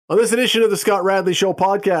On this edition of the Scott Radley Show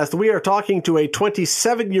podcast, we are talking to a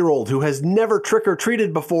 27-year-old who has never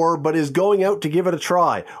trick-or-treated before, but is going out to give it a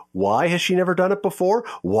try. Why has she never done it before?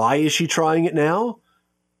 Why is she trying it now?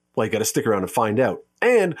 Well, you got to stick around and find out.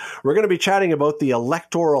 And we're going to be chatting about the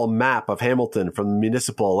electoral map of Hamilton from the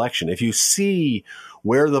municipal election. If you see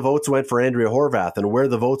where the votes went for Andrea Horvath and where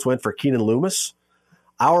the votes went for Keenan Loomis,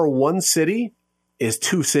 our one city is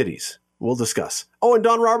two cities. We'll discuss. Oh, and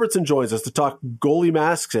Don Robertson joins us to talk goalie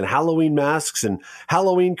masks and Halloween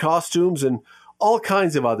costumes and all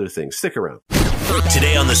kinds of other things. Stick around.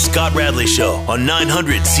 Today on the Scott Radley Show on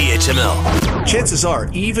 900 CHML. Chances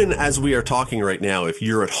are, even as we are talking right now, if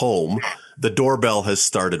you're at home, the doorbell has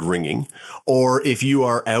started ringing. Or if you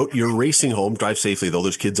are out, you're racing home. Drive safely, though.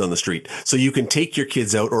 There's kids on the street. So you can take your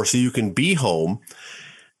kids out or so you can be home.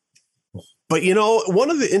 But, you know,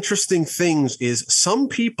 one of the interesting things is some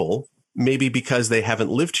people, maybe because they haven't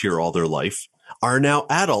lived here all their life, are now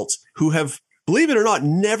adults who have, believe it or not,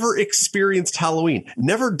 never experienced Halloween.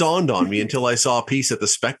 Never dawned on me until I saw a piece at the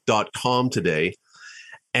spec.com today.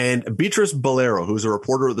 And Beatriz Baleeiro, who's a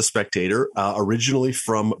reporter at The Spectator, originally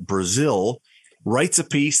from Brazil, writes a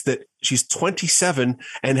piece that she's 27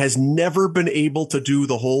 and has never been able to do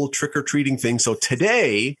the whole trick-or-treating thing. So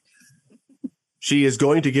today, she is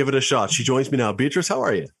going to give it a shot. She joins me now. Beatriz, how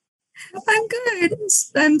are you? I'm good.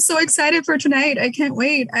 I'm so excited for tonight. I can't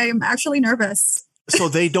wait. I'm actually nervous. So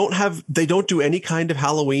they don't do any kind of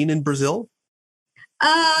Halloween in Brazil?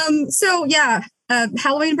 Halloween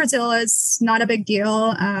in Brazil is not a big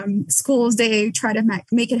deal. Schools, they try to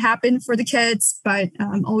make it happen for the kids, but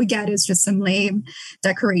all we get is just some lame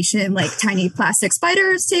decoration, like tiny plastic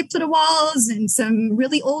spiders taped to the walls and some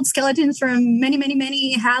really old skeletons from many, many,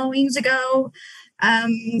 many Halloweens ago.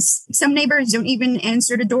 Some neighbors don't even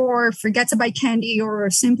answer the door, forget to buy candy,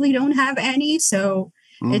 or simply don't have any. So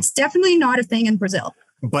it's definitely not a thing in Brazil.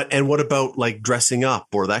 And what about like dressing up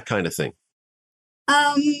or that kind of thing?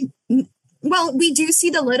 Well, we do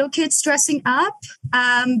see the little kids dressing up,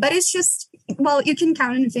 but it's just, you can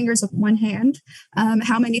count on the fingers of one hand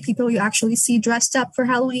how many people you actually see dressed up for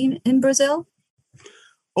Halloween in Brazil.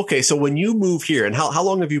 Okay, so when you move here, and how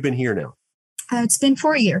long have you been here now? It's been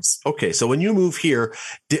 4 years. Okay, so when you move here,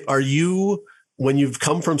 when you've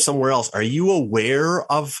come from somewhere else, are you aware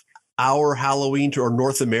of our Halloween or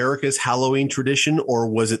North America's Halloween tradition, or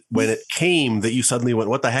was it when it came that you suddenly went,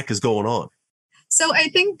 what the heck is going on? So I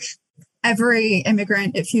think every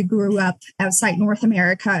immigrant, if you grew up outside North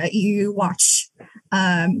America, you watch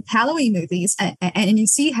Halloween movies and you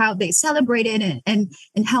see how they celebrate it and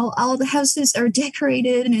how all the houses are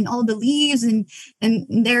decorated and all the leaves and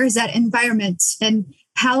there's that environment, and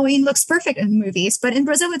Halloween looks perfect in movies. But in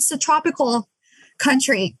Brazil, it's a tropical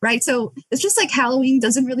country, right? So it's just like Halloween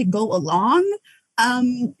doesn't really go along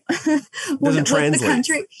with the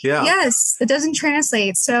country. Yeah. Yes, it doesn't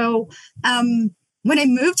translate. So when I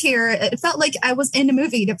moved here, it felt like I was in a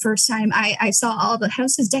movie the first time. I saw all the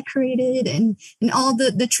houses decorated and all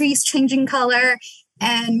the trees changing color.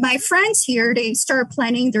 And my friends here, they start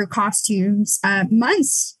planning their costumes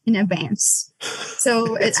months in advance.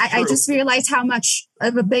 So I just realized how much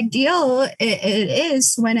of a big deal it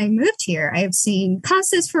is when I moved here. I've seen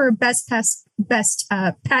contests for best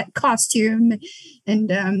pet costume, and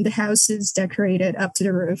the house is decorated up to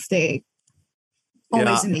the roof. They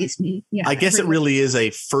always amaze me. Yeah, I guess it really is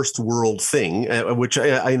a first world thing, which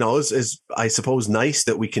I know is I suppose nice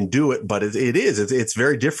that we can do it, but it's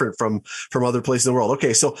very different from other places in the world.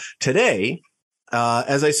 Okay, so today,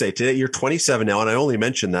 as I say, today you're 27 now, and I only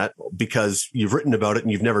mention that because you've written about it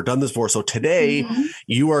and you've never done this before. So today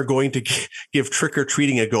you are going to give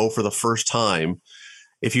trick-or-treating a go for the first time.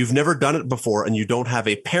 If you've never done it before and you don't have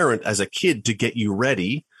a parent as a kid to get you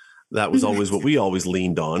ready, that was always what we always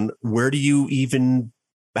leaned on. How do you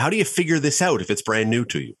figure this out if it's brand new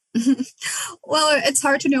to you? Well, it's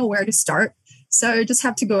hard to know where to start. So you just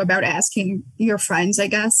have to go about asking your friends, I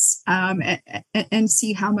guess, and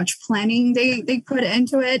see how much planning they put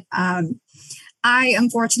into it.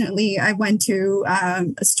 Unfortunately, I went to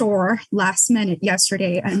a store last minute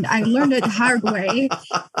yesterday, and I learned it the hard way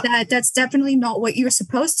that that's definitely not what you're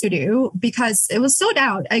supposed to do, because it was sold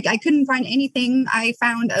out. I couldn't find anything. I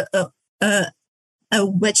found a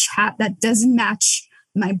witch hat that doesn't match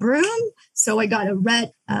my broom. So I got a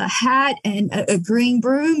red hat and a green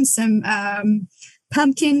broom, some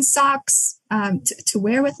pumpkin socks to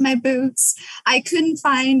wear with my boots. I couldn't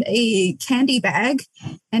find a candy bag.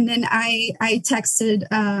 And then I texted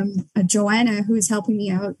Joanna, who is helping me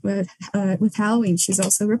out with Halloween. She's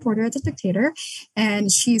also a reporter at The Spectator.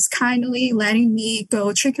 And she's kindly letting me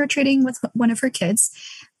go trick-or-treating with one of her kids.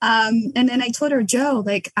 And then I told her, Joe,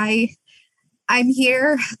 like, I I'm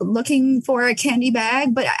here looking for a candy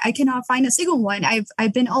bag, but I cannot find a single one.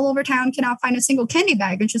 I've been all over town, cannot find a single candy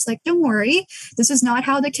bag. And she's like, don't worry, this is not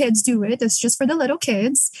how the kids do it. It's just for the little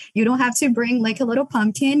kids. You don't have to bring like a little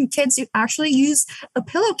pumpkin. Kids actually use a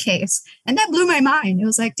pillowcase. And that blew my mind. It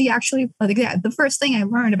was like, the first thing I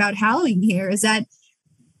learned about Halloween here is that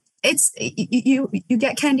it's you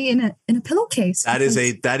get candy in a pillowcase. That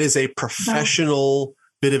is a professional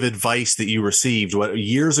bit of advice that you received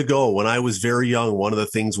years ago when I was very young. One of the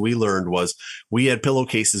things we learned was we had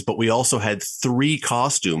pillowcases, but we also had 3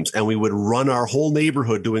 costumes, and we would run our whole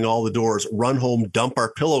neighborhood doing all the doors, run home, dump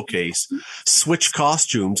our pillowcase, switch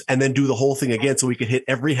costumes, and then do the whole thing again so we could hit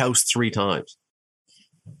every house 3 times.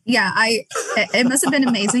 Yeah, it must have been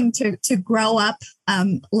amazing to grow up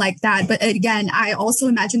like that. But again, I also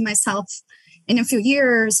imagine myself in a few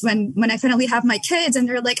years when I finally have my kids and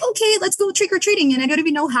they're like, okay, let's go trick or treating. And I don't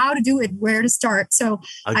even know how to do it, where to start. So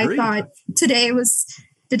Agreed. I thought today was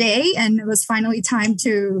the day, and it was finally time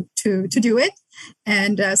to do it.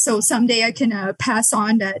 And so someday I can pass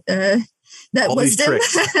on that all wisdom. These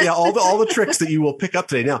tricks. Yeah, all the tricks that you will pick up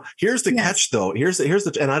today. Now, here's the catch, though. Here's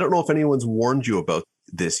the, and I don't know if anyone's warned you about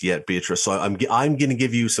this yet, Beatrice. So I'm going to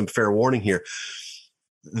give you some fair warning here.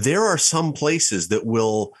 There are some places that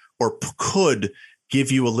will or could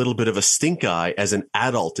give you a little bit of a stink eye as an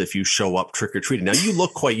adult if you show up trick or treating. Now, you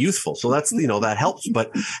look quite youthful, so that's that helps.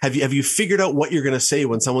 But have you figured out what you're going to say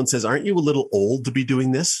when someone says, "Aren't you a little old to be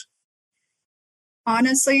doing this?"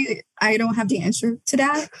 Honestly, I don't have the answer to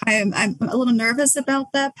that. I'm a little nervous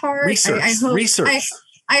about that part. Research.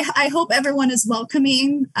 I hope everyone is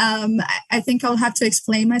welcoming. I think I'll have to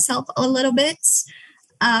explain myself a little bit.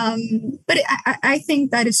 But I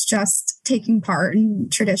think that it's just taking part in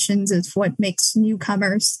traditions is what makes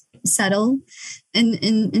newcomers settle in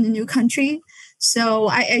a new country. So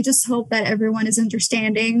I just hope that everyone is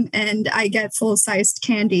understanding and I get full-sized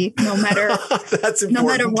candy no matter That's important. No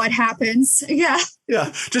matter what happens. Yeah.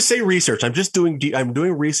 Yeah. Just say research. I'm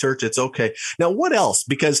doing research. It's okay. Now, what else?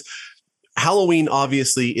 Because Halloween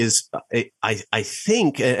obviously is, I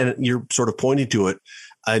think, and you're sort of pointing to it,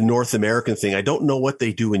 a North American thing. I don't know what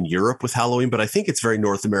they do in Europe with Halloween, but I think it's very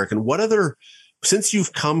North American. Since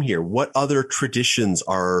you've come here, what other traditions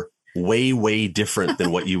are way, way different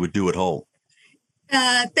than what you would do at home?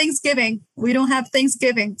 Thanksgiving. We don't have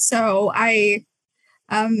Thanksgiving. So I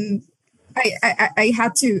had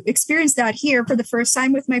to experience that here for the first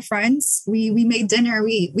time with my friends. We made dinner.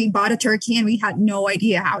 We bought a turkey and we had no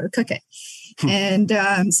idea how to cook it. And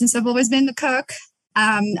since I've always been the cook,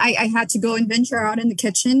 I had to go and venture out in the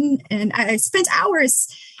kitchen, and I spent hours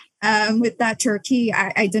with that turkey.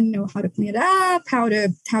 I didn't know how to clean it up, how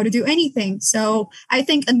to do anything. So I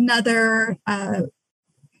think another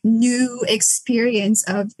new experience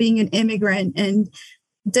of being an immigrant and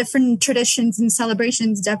different traditions and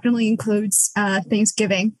celebrations definitely includes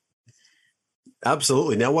Thanksgiving.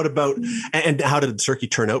 Absolutely. Now, what about, and how did the turkey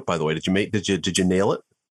turn out, by the way? Did you nail it?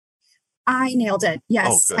 I nailed it. Yes.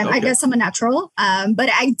 Oh, good. Okay. I guess I'm a natural. But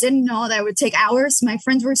I didn't know that it would take hours. My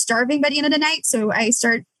friends were starving by the end of the night. So I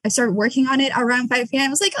started working on it around 5 p.m. I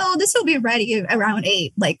was like, oh, this will be ready around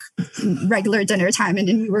 8, like regular dinner time. And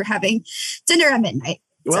then we were having dinner at midnight.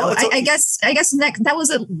 Well, so I guess that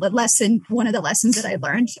was a lesson, one of the lessons that I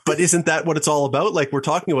learned. But isn't that what it's all about? Like, we're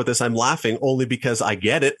talking about this, I'm laughing only because I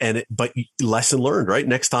get it, but lesson learned, right?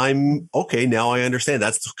 Next time, okay, now I understand.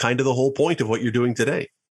 That's kind of the whole point of what you're doing today.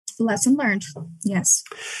 Lesson learned. Yes.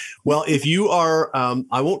 Well, if you are,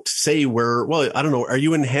 I won't say where, well, I don't know. Are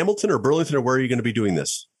you in Hamilton or Burlington, or where are you going to be doing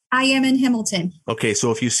this? I am in Hamilton. Okay.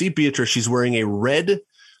 So if you see Beatrice, she's wearing a red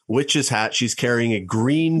witch's hat. She's carrying a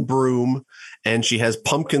green broom, and she has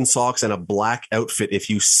pumpkin socks and a black outfit. If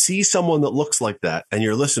you see someone that looks like that and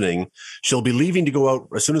you're listening, she'll be leaving to go out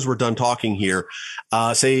as soon as we're done talking here.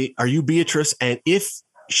 Say, are you Beatrice? And if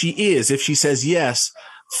she says yes,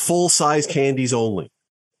 full-size candies only.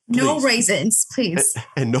 Please. No raisins, please.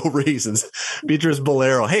 And no raisins. Beatriz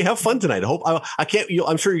Baleeiro. Hey, have fun tonight.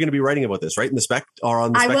 I'm sure you're going to be writing about this, right? In the Spec or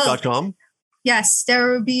on the spec.com? Yes,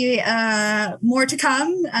 there will be more to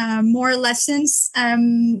come, more lessons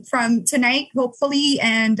from tonight, hopefully.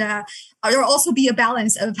 And there will also be a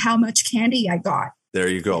balance of how much candy I got. There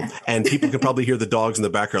you go. Yeah. And people can probably hear the dogs in the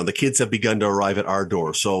background. The kids have begun to arrive at our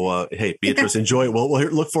door. So, hey, Beatrice, enjoy it. We'll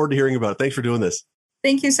look forward to hearing about it. Thanks for doing this.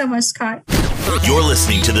 Thank you so much, Scott. You're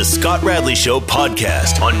listening to the Scott Radley Show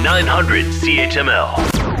podcast on 900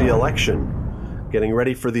 CHML. The election, getting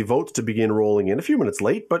ready for the votes to begin rolling in. A few minutes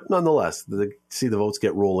late, but nonetheless, see the votes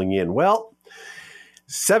get rolling in. Well,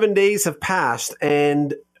 7 days have passed,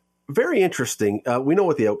 and very interesting. We know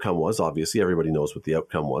what the outcome was. Obviously, everybody knows what the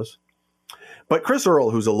outcome was. But Chris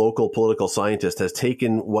Earle, who's a local political scientist, has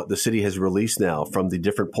taken what the city has released now from the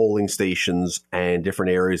different polling stations and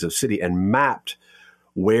different areas of city and mapped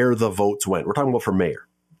where the votes went. We're talking about for mayor.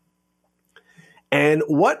 And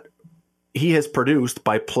what he has produced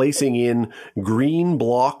by placing in green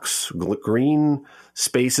blocks, green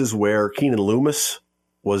spaces where Keenan Loomis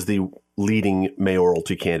was the leading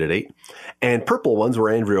mayoralty candidate, and purple ones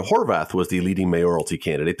where Andrea Horwath was the leading mayoralty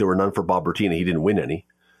candidate. There were none for Bob Bertina. He didn't win any.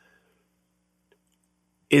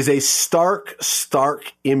 Is a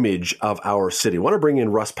stark image of our city. I want to bring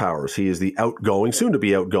in Russ Powers. He is the soon to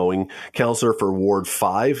be outgoing councillor for Ward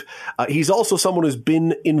 5. He's also someone who's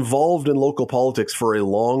been involved in local politics for a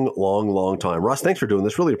long time. Russ, thanks for doing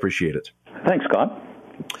this. Really appreciate it. Thanks, Scott.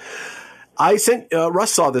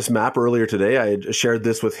 Russ saw this map earlier today. I had shared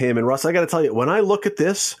this with him. And Russ, I got to tell you, when I look at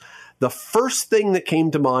this, the first thing that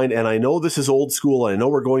came to mind, and I know this is old school, and I know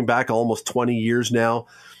we're going back almost 20 years now,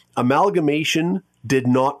 amalgamation did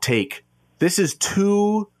not take. This is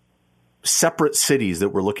two separate cities that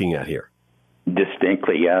we're looking at here.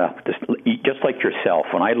 Distinctly, yeah. Just like yourself,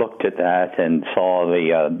 when I looked at that and saw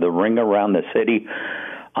the ring around the city,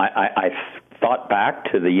 I thought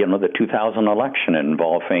back to the 2000 election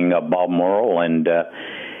involving Bob Morrow and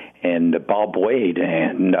Bob Wade,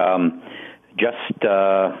 and I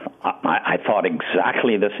thought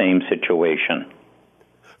exactly the same situation.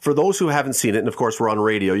 For those who haven't seen it, and of course we're on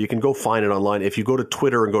radio, you can go find it online. If you go to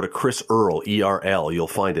Twitter and go to Chris Earle, E-R-L, you'll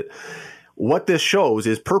find it. What this shows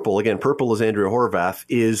is purple. Again, purple is Andrea Horwath,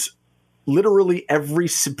 is literally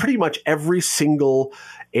pretty much every single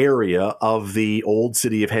area of the old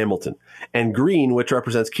city of Hamilton. And green, which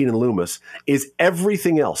represents Keenan Loomis, is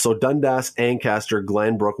everything else. So Dundas, Ancaster,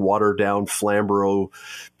 Glenbrook, Waterdown, Flamborough,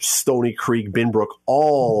 Stony Creek, Binbrook,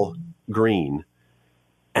 all green.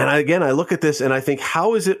 And I look at this and I think,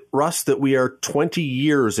 how is it, Russ, that we are 20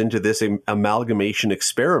 years into this amalgamation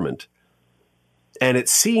experiment? And it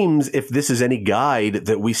seems, if this is any guide,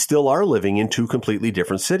 that we still are living in two completely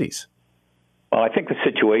different cities. Well, I think the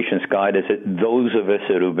situation, Scott, is that those of us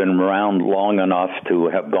that have been around long enough to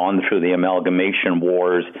have gone through the amalgamation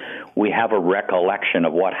wars, we have a recollection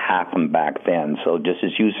of what happened back then. So just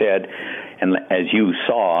as you said, and as you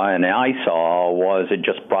saw and I saw, was it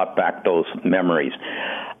just brought back those memories.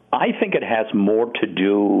 I think it has more to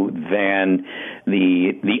do than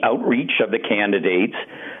the outreach of the candidates.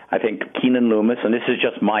 I think Keenan Loomis, and this is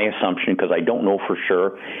just my assumption because I don't know for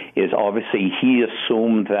sure, is obviously he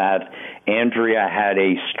assumed that Andrea had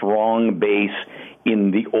a strong base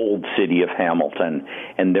in the old city of Hamilton,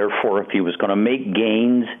 and therefore if he was going to make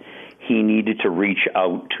gains, he needed to reach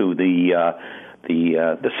out to the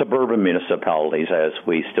suburban municipalities, as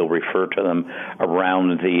we still refer to them,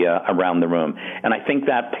 around the room. And I think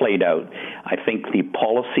that played out. I think the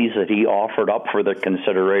policies that he offered up for the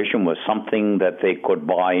consideration was something that they could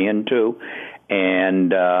buy into,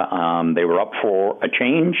 and they were up for a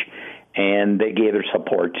change, and they gave their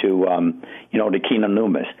support to Keenan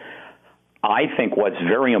Loomis. I think what's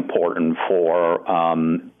very important for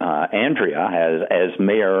Andrea as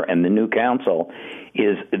mayor and the new council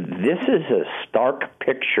is this is a stark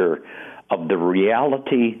picture of the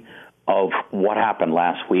reality of what happened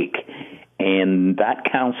last week. And that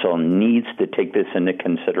council needs to take this into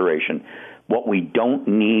consideration. What we don't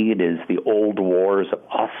need is the old wars of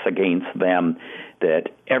us against them, that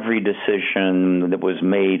every decision that was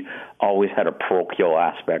made always had a parochial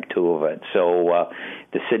aspect to it. So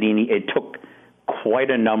the city, it took quite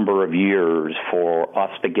a number of years for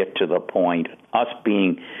us to get to the point, us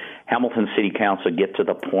being Hamilton City Council, get to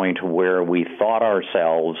the point where we thought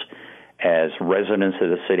ourselves as residents of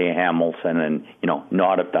the city of Hamilton, and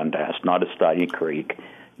not of Dundas, not of Stony Creek,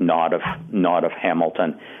 not of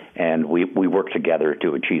Hamilton, and we worked together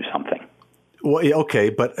to achieve something. Well, okay,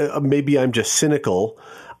 but maybe I'm just cynical.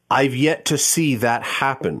 I've yet to see that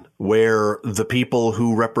happen, where the people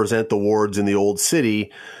who represent the wards in the old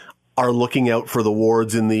city are looking out for the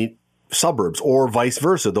wards in the suburbs, or vice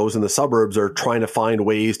versa. Those in the suburbs are trying to find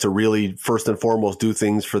ways to really, first and foremost, do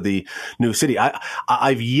things for the new city.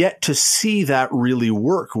 I've yet to see that really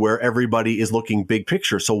work, where everybody is looking big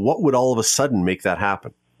picture. So what would all of a sudden make that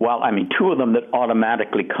happen? Well, I mean, two of them that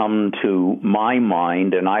automatically come to my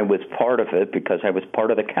mind, and I was part of it because I was part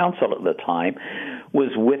of the council at the time, was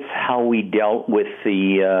with how we dealt with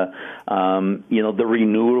the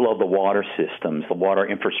renewal of the water systems, the water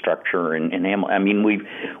infrastructure in Hamilton. I mean,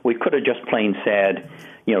 we could have just plain said,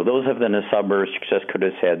 those of them in the suburbs just could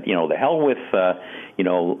have said, the hell with,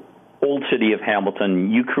 old city of Hamilton,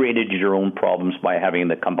 you created your own problems by having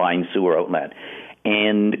the combined sewer outlet.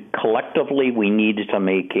 And collectively, we needed to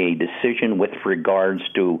make a decision with regards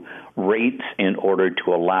to rates in order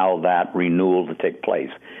to allow that renewal to take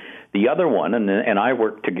place. The other one, and I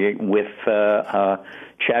worked with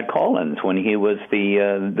Chad Collins when he was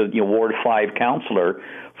the Ward 5 councilor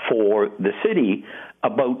for the city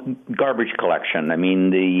about garbage collection. I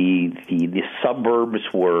mean, the suburbs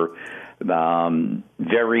were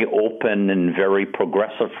very open and very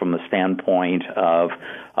progressive from the standpoint of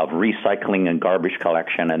recycling and garbage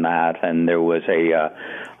collection and that, and there was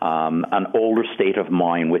an older state of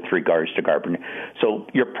mind with regards to garbage. So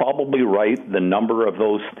you're probably right. The number of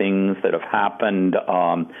those things that have happened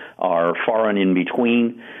are far and in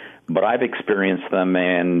between, but I've experienced them,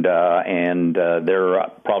 and there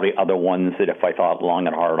are probably other ones that if I thought long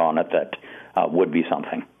and hard on it, that would be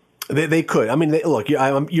something. They could. I mean, look,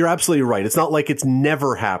 you're absolutely right. It's not like it's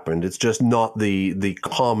never happened. It's just not the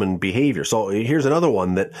common behavior. So here's another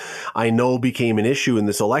one that I know became an issue in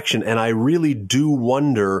this election, and I really do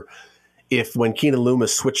wonder if when Keenan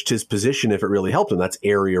Loomis switched his position, if it really helped him. That's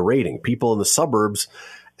area rating. People in the suburbs,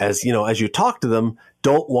 as you talk to them,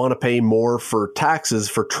 don't want to pay more for taxes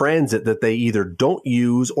for transit that they either don't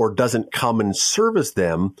use or doesn't come and service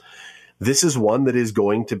them. This is one that is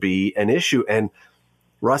going to be an issue. And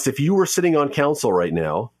Russ, if you were sitting on council right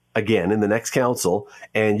now, again, in the next council,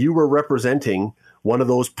 and you were representing one of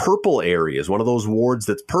those purple areas, one of those wards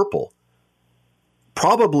that's purple,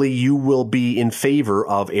 probably you will be in favor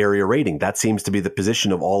of area rating. That seems to be the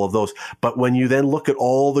position of all of those. But when you then look at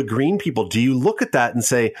all the green people, do you look at that and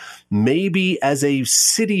say, maybe as a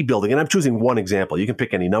city building, and I'm choosing one example, you can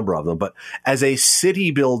pick any number of them, but as a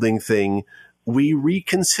city building thing, we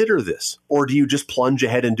reconsider this? Or do you just plunge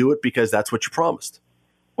ahead and do it because that's what you promised?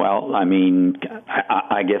 Well, I mean,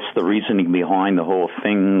 I guess the reasoning behind the whole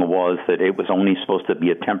thing was that it was only supposed to be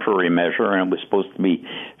a temporary measure and it was supposed to be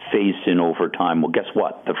phased in over time. Well, guess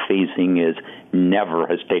what? The phasing never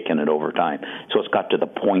has taken it over time. So it's got to the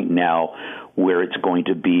point now where it's going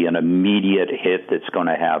to be an immediate hit that's going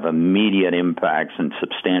to have immediate impacts and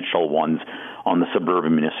substantial ones on the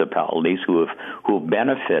suburban municipalities who have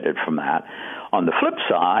benefited from that. On the flip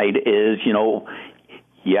side is,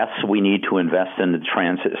 yes, we need to invest in the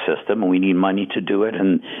transit system, and we need money to do it,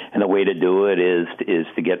 and the way to do it is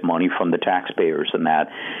to get money from the taxpayers and that.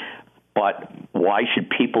 But why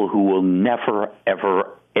should people who will never,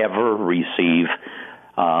 ever, ever receive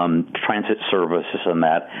transit services and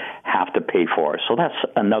that have to pay for it? So that's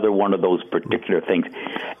another one of those particular things.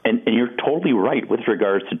 And you're totally right with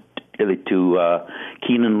regards to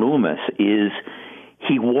Keenan Loomis, is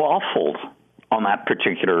he waffled on that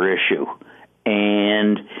particular issue.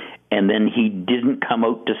 And then he didn't come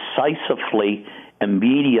out decisively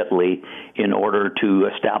immediately in order to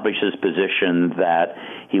establish his position that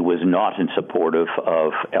he was not in supportive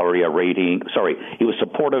of area rating. Sorry, he was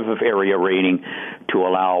supportive of area rating to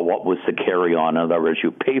allow what was the carry-on. In other words,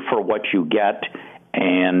 you pay for what you get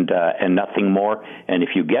and nothing more. And if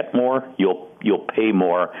you get more, you'll pay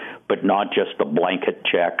more, but not just a blanket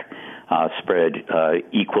check spread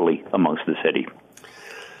equally amongst the city.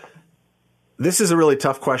 This is a really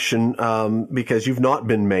tough question because you've not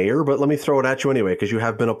been mayor, but let me throw it at you anyway because you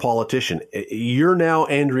have been a politician. You're now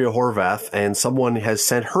Andrea Horvath, and someone has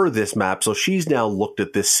sent her this map. So she's now looked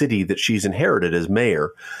at this city that she's inherited as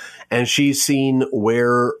mayor, and she's seen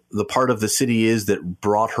where the part of the city is that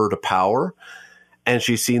brought her to power, and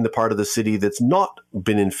she's seen the part of the city that's not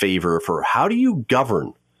been in favor of her. How do you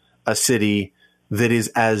govern a city that is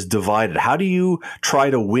as divided? How do you try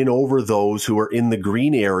to win over those who are in the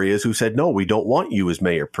green areas who said, no, we don't want you as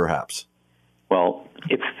mayor, perhaps? Well,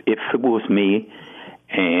 if it was me,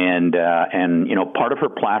 and part of her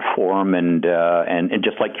platform, and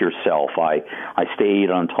just like yourself, I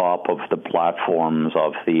stayed on top of the platforms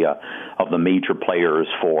of the major players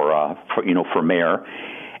for mayor.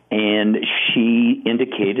 And she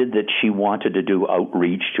indicated that she wanted to do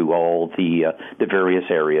outreach to all the various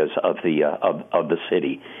areas of the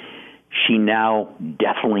city. She now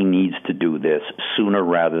definitely needs to do this sooner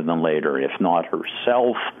rather than later. If not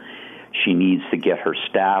herself, she needs to get her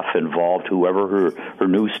staff involved. Whoever her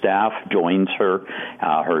new staff joins her,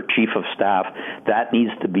 her chief of staff, that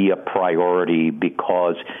needs to be a priority,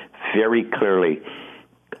 because very clearly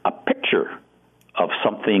a picture of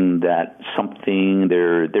something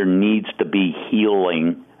there needs to be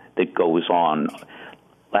healing that goes on.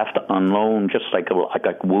 Left alone, just like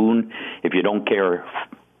a wound, if you don't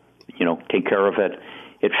take care of it,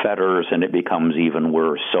 it fetters and it becomes even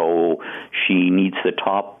worse. So she needs to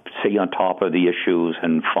stay on top of the issues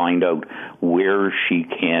and find out where she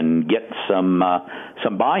can get some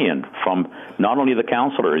buy-in from not only the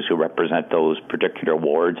councillors who represent those particular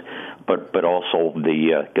wards, but also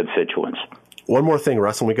the constituents. One more thing,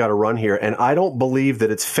 Russ, and we got to run here. And I don't believe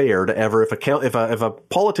that it's fair to ever, if a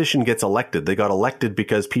politician gets elected, they got elected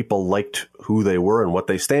because people liked who they were and what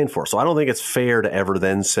they stand for. So I don't think it's fair to ever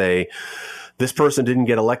then say this person didn't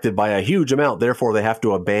get elected by a huge amount, therefore they have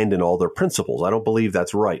to abandon all their principles. I don't believe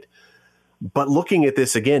that's right. But looking at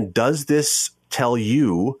this again, does this tell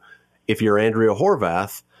you, if you're Andrea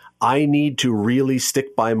Horwath, I need to really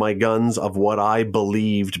stick by my guns of what I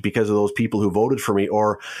believed because of those people who voted for me?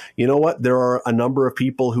 Or, you know what, there are a number of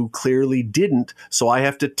people who clearly didn't, so I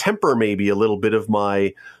have to temper maybe a little bit of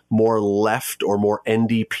my more left or more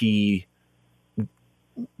NDP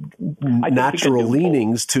natural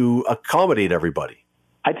leanings to accommodate everybody.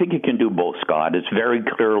 I think it can do both, Scott. It's very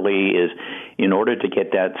clearly is in order to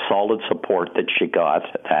get that solid support that she got,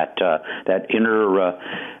 that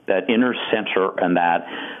inner center, and that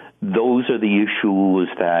those are the issues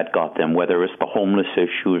that got them, whether it's the homeless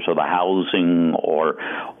issues or the housing or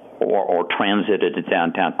transit at the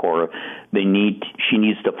downtown core. She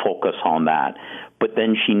needs to focus on that. But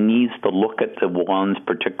then she needs to look at the ones,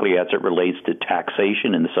 particularly as it relates to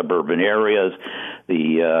taxation in the suburban areas,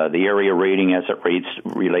 the area rating as it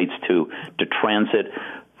relates to transit.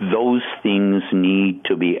 Those things need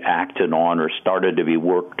to be acted on or started to be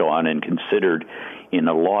worked on and considered in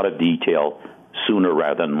a lot of detail sooner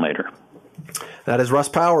rather than later. That is Russ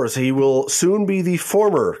Powers. He will soon be the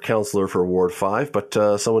former councillor for Ward 5, but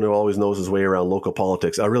someone who always knows his way around local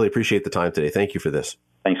politics. I really appreciate the time today. Thank you for this.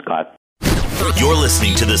 Thanks, Scott. You're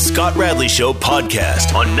listening to the Scott Radley Show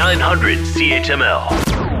podcast on 900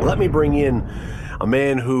 CHML. Let me bring in a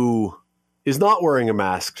man who is not wearing a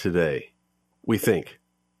mask today, we think.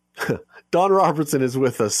 Don Robertson is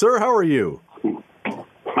with us. Sir, how are you?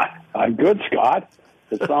 I'm good, Scott.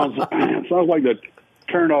 It sounds like the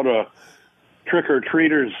turnout of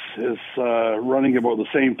trick-or-treaters is running about the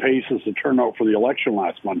same pace as the turnout for the election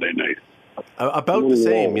last Monday night. About the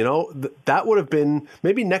same, you know. That would have been,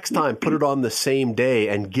 maybe next time, put it on the same day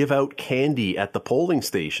and give out candy at the polling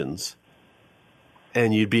stations,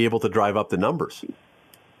 and you'd be able to drive up the numbers.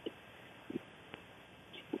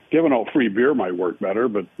 Giving out free beer might work better,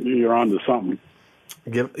 but you're on to something.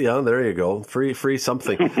 There you go. Free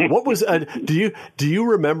something. What was? Do you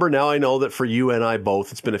remember? Now I know that for you and I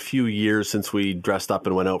both, it's been a few years since we dressed up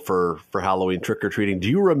and went out for Halloween trick or treating. Do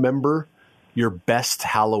you remember your best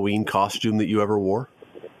Halloween costume that you ever wore?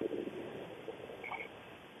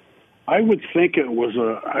 I would think I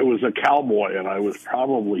was a cowboy, and I was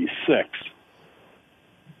probably 6.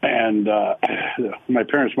 And my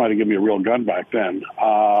parents might have given me a real gun back then. But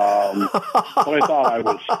I thought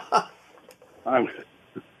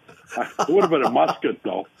it would have been a musket,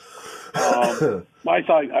 though.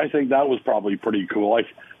 I think that was probably pretty cool. I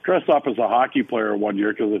dressed up as a hockey player one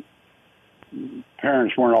year because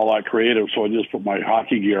parents weren't all that creative, so I just put my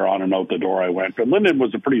hockey gear on and out the door I went. But Linden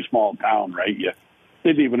was a pretty small town, right? You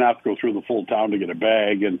didn't even have to go through the full town to get a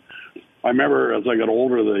bag. And I remember as I got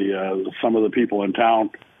older, some of the people in town,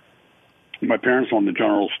 my parents owned the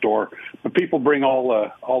general store, but people bring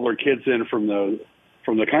all their kids in from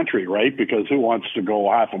the country, right? Because who wants to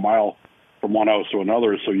go half a mile from one house to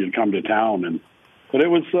another? So you'd come to town, but it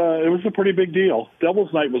was a pretty big deal.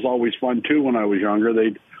 Devil's Night was always fun too. When I was younger,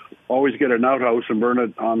 they'd always get an outhouse and burn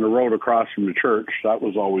it on the road across from the church. That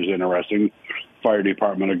was always interesting. Fire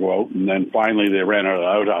department would go out, and then finally they ran out of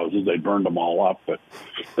outhouses. They burned them all up. But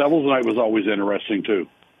Devil's Night was always interesting too.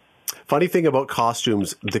 Funny thing about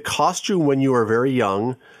costumes, the costume when you are very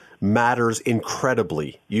young matters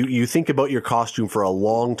incredibly. You think about your costume for a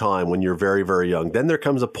long time when you're very, very young. Then there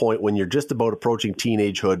comes a point when you're just about approaching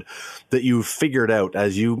teenagehood that you've figured out,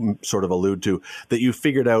 as you sort of allude to, that you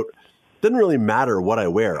figured out, doesn't really matter what I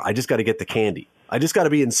wear. I just got to get the candy. I just got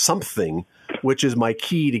to be in something, which is my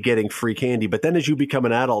key to getting free candy. But then as you become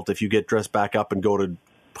an adult, if you get dressed back up and go to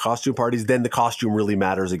costume parties, then the costume really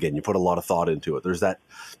matters again. You put a lot of thought into it. There's that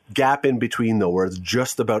gap in between, though, where it's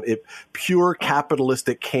just about it, pure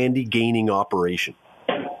capitalistic candy gaining operation.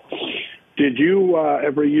 Did you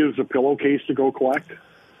ever use a pillowcase to go collect?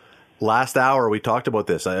 Last hour, we talked about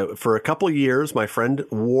this. For a couple of years, my friend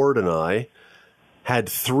Ward and I had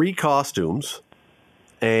 3 costumes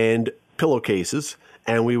and pillowcases,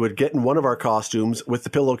 and we would get in one of our costumes with the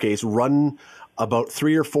pillowcase, run about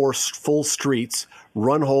 3 or 4 full streets,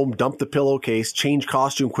 run home, dump the pillowcase, change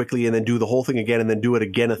costume quickly, and then do the whole thing again, and then do it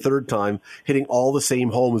again a third time, hitting all the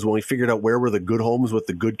same homes when we figured out where were the good homes with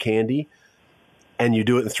the good candy. and you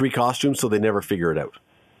do it in 3 costumes, so they never figure it out.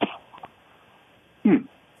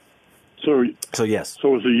 So yes.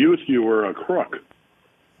 So as a youth, you were a crook.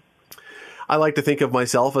 I like to think of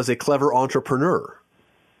myself as a clever entrepreneur.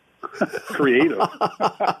 Creative.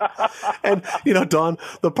 And, Don,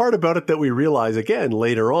 the part about it that we realize again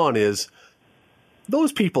later on is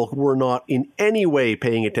those people were not in any way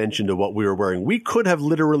paying attention to what we were wearing. We could have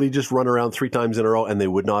literally just run around 3 times in a row and they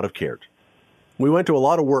would not have cared. We went to a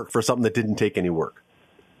lot of work for something that didn't take any work.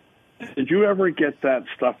 Did you ever get that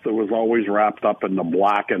stuff that was always wrapped up in the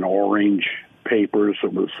black and orange papers?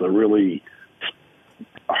 It was a really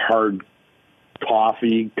hard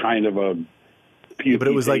coffee kind of a... But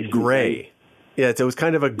it was like gray. Yeah, it was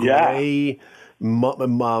kind of a gray,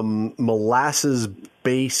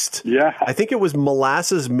 molasses-based. Yeah. I think it was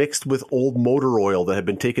molasses mixed with old motor oil that had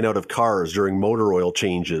been taken out of cars during motor oil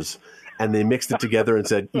changes. And they mixed it together and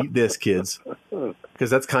said, "Eat this, kids." Because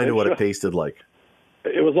that's kind of what it tasted like.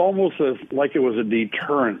 It was almost like it was a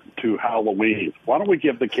deterrent to Halloween. Why don't we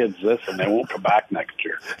give the kids this and they won't come back next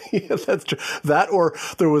year? Yeah, that's true. That, or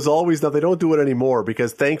there was always, now they don't do it anymore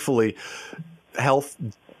because thankfully health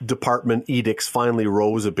department edicts finally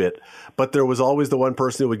rose a bit, but there was always the one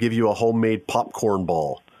person who would give you a homemade popcorn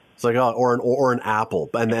ball. It's like, or an apple.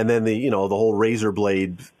 And then the whole razor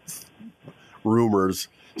blade rumors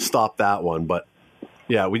stopped that one. But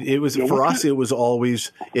yeah, it was for us. It was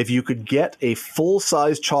always, if you could get a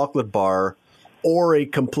full-size chocolate bar or a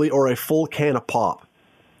full can of pop,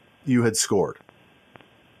 you had scored.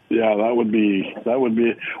 Yeah, that would be.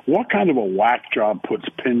 What kind of a whack job puts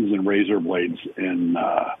pins and razor blades in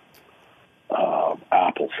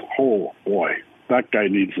apples? Oh boy, that guy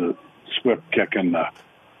needs a swift kick in the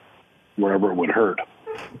wherever it would hurt.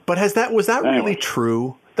 But was that really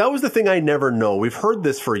true? That was the thing I never know. We've heard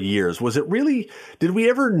this for years. Was it really? Did we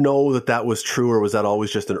ever know that was true, or was that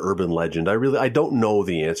always just an urban legend? I don't know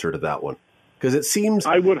the answer to that one because it seems.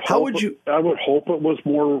 I would hope it was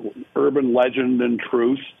more urban legend than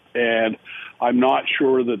truth, and I'm not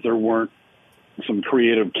sure that there weren't some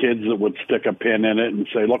creative kids that would stick a pin in it and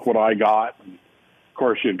say, "Look what I got." And of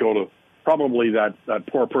course, you'd go to probably that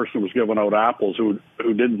poor person who was giving out apples who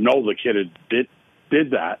didn't know the kid did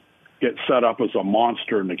that. Get set up as a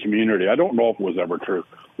monster in the community. I don't know if it was ever true.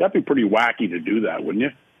 That'd be pretty wacky to do that, wouldn't you?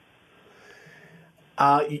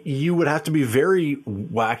 You would have to be very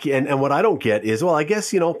wacky. And what I don't get is, well, I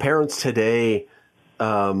guess, parents today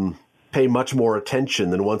pay much more attention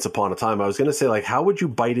than once upon a time. I was going to say, like, how would you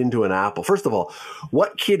bite into an apple? First of all,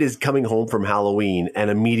 what kid is coming home from Halloween and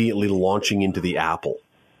immediately launching into the apple?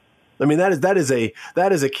 I mean, that is a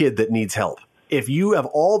kid that needs help. If you have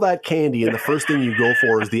all that candy and the first thing you go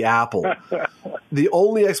for is the apple, the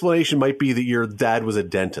only explanation might be that your dad was a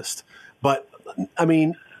dentist. But, I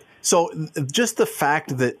mean, so just the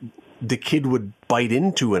fact that the kid would bite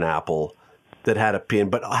into an apple that had a pin,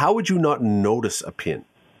 but how would you not notice a pin?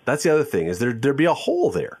 That's the other thing, is there'd be a hole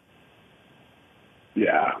there.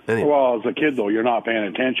 Yeah. Anyway. Well, as a kid, though, you're not paying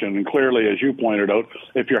attention. And clearly, as you pointed out,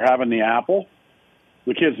 if you're having the apple,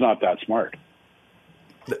 the kid's not that smart.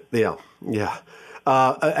 Yeah.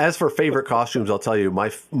 As for favorite costumes, I'll tell you,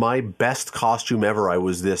 my best costume ever, I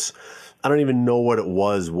don't even know what it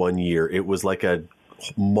was one year. It was like a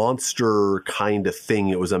monster kind of thing.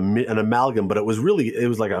 It was an amalgam, but it was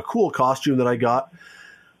like a cool costume that I got.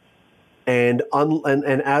 And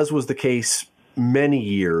as was the case many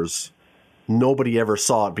years, nobody ever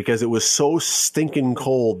saw it because it was so stinking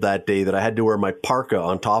cold that day that I had to wear my parka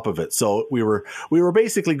on top of it. So we were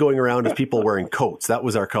basically going around as people wearing coats. That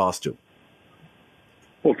was our costume.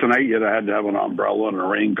 Well, tonight you had to have an umbrella and a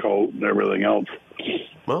raincoat and everything else.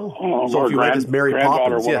 Well, so if you went as Mary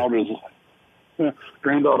Poppins,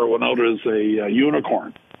 granddaughter went out as a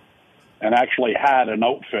unicorn and actually had an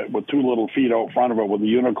outfit with 2 little feet out front of it with a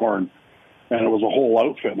unicorn, and it was a whole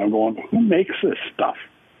outfit. And I'm going, who makes this stuff?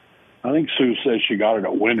 I think Sue says she got it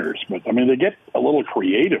at Winners, but I mean, they get a little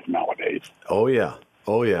creative nowadays. Oh yeah.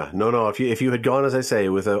 No. If you had gone, as I say,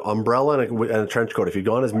 with an umbrella and a trench coat, if you'd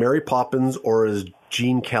gone as Mary Poppins or as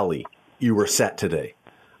Gene Kelly, you were set today.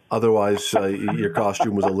 Otherwise, your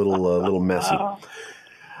costume was a little messy.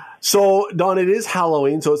 So, Don, it is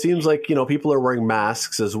Halloween, so it seems like people are wearing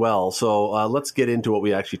masks as well. So let's get into what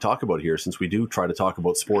we actually talk about here, since we do try to talk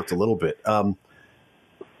about sports a little bit. I'm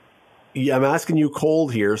asking you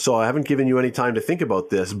cold here, so I haven't given you any time to think about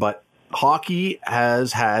this, but hockey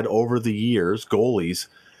has had, over the years, goalies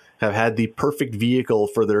have had the perfect vehicle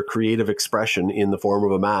for their creative expression in the form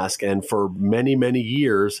of a mask. And for many, many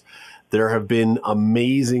years, there have been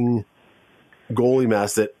amazing goalie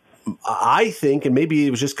masks that I think, and maybe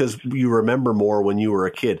it was just because you remember more when you were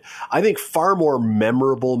a kid, I think far more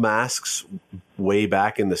memorable masks way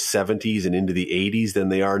back in the 70s and into the 80s than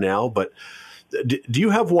they are now. But do you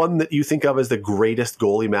have one that you think of as the greatest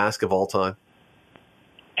goalie mask of all time?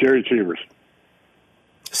 Jerry Cheevers.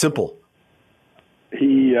 Simple.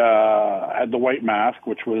 He had the white mask,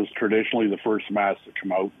 which was traditionally the first mask to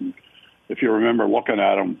come out. And if you remember looking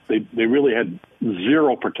at them, they really had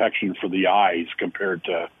zero protection for the eyes compared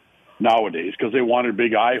to nowadays, because they wanted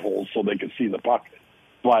big eye holes so they could see the puck.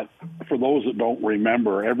 But for those that don't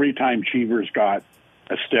remember, every time Cheevers got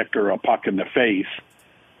a stick or a puck in the face,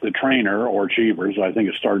 the trainer, or Cheevers, I think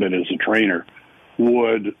it started as a trainer,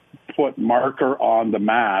 would put marker on the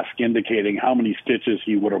mask indicating how many stitches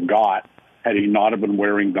he would have got had he not have been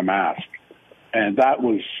wearing the mask. And that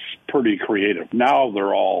was pretty creative. Now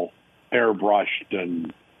they're all airbrushed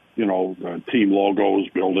and, team logos,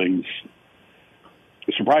 buildings.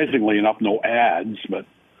 Surprisingly enough, no ads, but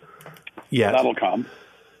that'll come.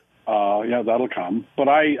 That'll come. But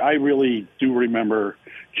I really do remember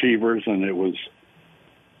Cheevers, and it was,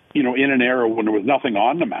 in an era when there was nothing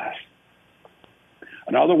on the mask.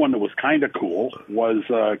 Another one that was kind of cool was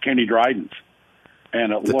Kenny Dryden's.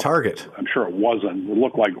 And it looked, Target. I'm sure it wasn't. It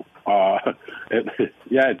looked like,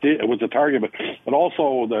 it did. It was a Target, but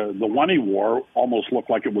also the one he wore almost looked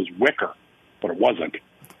like it was wicker, but it wasn't.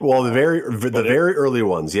 Well, the very early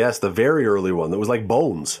ones, yes, the very early one that was like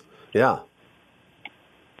bones, yeah.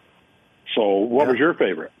 So, what was your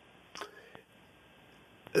favorite?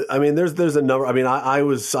 I mean, there's a number. I mean,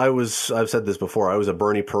 I've said this before. I was a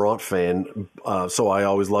Bernie Perrant fan, so I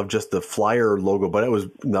always loved just the Flyer logo. But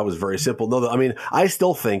that was very simple. No, I mean, I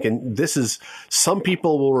still think, and this is, some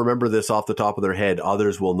people will remember this off the top of their head,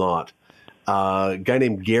 others will not. A guy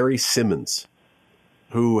named Gary Simmons,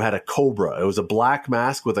 who had a cobra. It was a black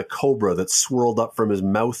mask with a cobra that swirled up from his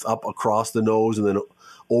mouth up across the nose and then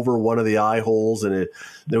over one of the eye holes, and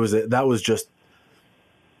that was just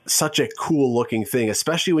such a cool looking thing,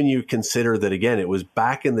 especially when you consider that, again, it was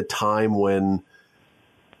back in the time when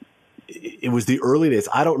it was the early days.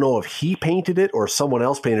 I don't know if he painted it or someone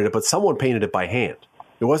else painted it, but someone painted it by hand.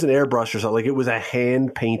 It wasn't airbrush or something. Like, it was a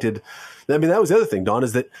hand painted. I mean, that was the other thing, Don,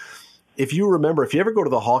 is that if you remember, if you ever go to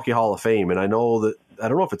the Hockey Hall of Fame, and I don't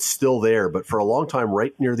know if it's still there, but for a long time,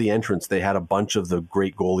 right near the entrance, they had a bunch of the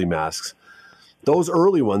great goalie masks. Those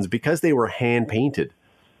early ones, because they were hand painted,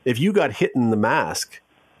 if you got hit in the mask,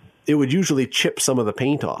 it would usually chip some of the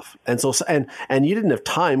paint off. And so, and you didn't have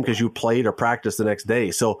time because you played or practiced the next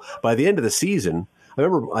day. So by the end of the season,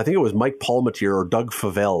 I think it was Mike Palmatier or Doug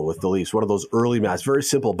Favell with the Leafs, one of those early masks, very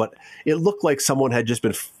simple, but it looked like someone had just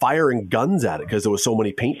been firing guns at it because there was so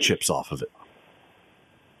many paint chips off of it.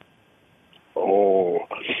 Oh,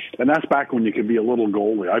 and that's back when you could be a little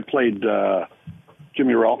goalie. I played,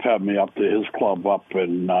 Jimmy Ralph had me up to his club up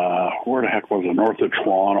in, where the heck was it, north of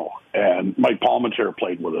Toronto. And Mike Palmatier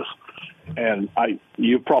played with us. And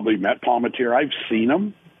you've probably met Palmatier. I've seen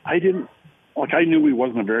him. I knew he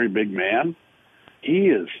wasn't a very big man. He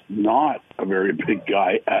is not a very big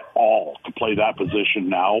guy at all to play that position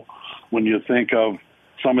now. When you think of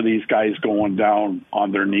some of these guys going down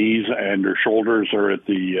on their knees and their shoulders are at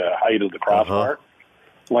the height of the crossbar.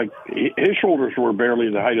 Like, his shoulders were barely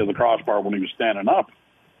the height of the crossbar when he was standing up.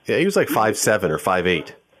 Yeah, he was like 5'7" or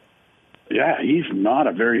 5'8". Yeah, he's not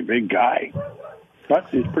a very big guy, but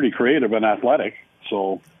he's pretty creative and athletic.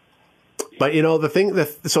 So, but the thing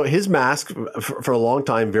so his mask for a long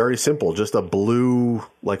time, very simple, just a blue,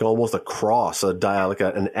 like almost a cross, like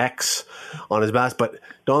an X on his mask. But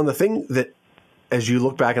Don, the thing that, as you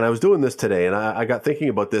look back, and I was doing this today, and I got thinking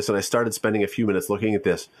about this, and I started spending a few minutes looking at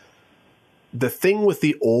this. The thing with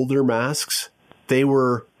the older masks, they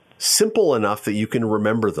were simple enough that you can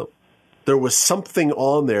remember them. There was something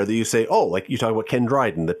on there that you say, oh, like you talk about Ken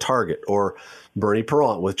Dryden, the Target, or Bernie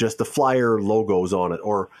Perrant with just the Flyer logos on it,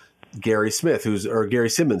 or Gary Simmons,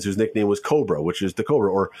 whose nickname was Cobra, which is the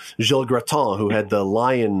Cobra, or Gilles Gratton, who had the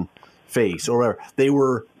lion face, or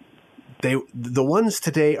whatever. The ones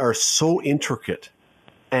today are so intricate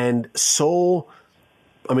and so,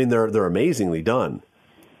 I mean, they're amazingly done.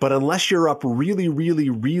 But unless you're up really, really,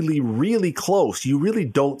 really, really close, you really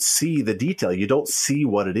don't see the detail. You don't see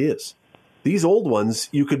what it is. These old ones,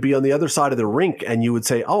 you could be on the other side of the rink and you would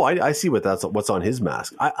say, oh, I see what's on his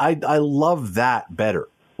mask. I love that better,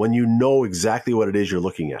 when you know exactly what it is you're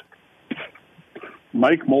looking at.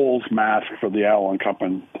 Mike Moll's mask for the Allen Cup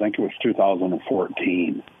in, I think it was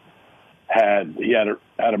 2014, had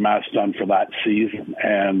a mask done for that season,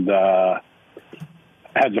 and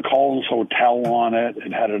had the Collins Hotel on it.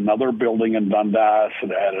 It had another building in Dundas. It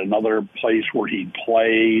had another place where he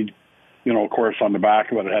played. Of course, on the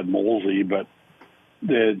back of it had Molsey, but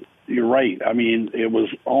you're right. I mean, it was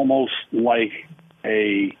almost like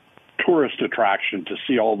a tourist attraction to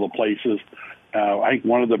see all the places. I think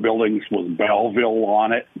one of the buildings was Belleville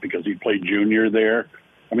on it because he played junior there.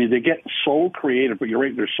 I mean, they get so creative, but you're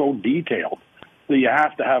right, they're so detailed that you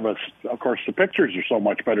have to have of course, the pictures are so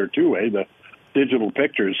much better too, the digital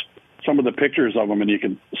pictures. Some of the pictures of them, and you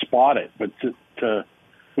can spot it. But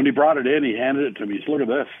when he brought it in, he handed it to me. He said, "Look at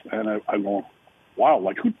this," and I go, "Wow!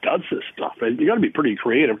 Like, who does this stuff?" And you got to be pretty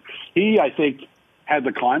creative. He, I think, had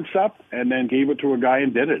the concept and then gave it to a guy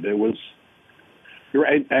and did it. It was,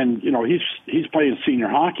 and you know, he's playing senior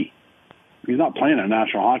hockey. He's not playing in a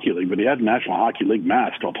National Hockey League, but he had a National Hockey League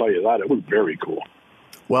mask. I'll tell you that. It was very cool.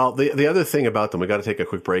 Well, the other thing about them, we got to take a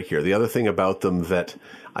quick break here. The other thing about them that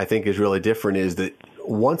I think is really different is that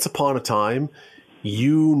once upon a time,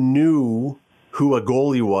 you knew who a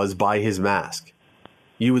goalie was by his mask.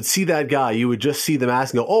 You would see that guy, you would just see the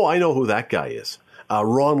mask and go, "Oh, I know who that guy is."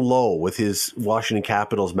 Ron Lowe with his Washington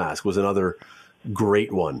Capitals mask was another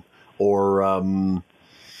great one. Or, I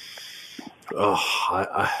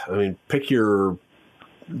mean, pick your,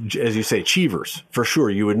 as you say, Cheevers, for sure,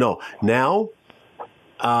 you would know. Now,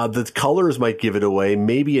 the colors might give it away.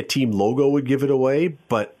 Maybe a team logo would give it away.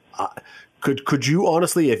 But could you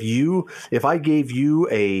honestly, if I gave you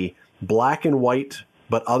a black and white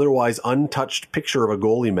but otherwise untouched picture of a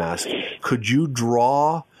goalie mask, could you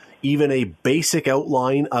draw even a basic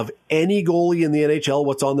outline of any goalie in the NHL,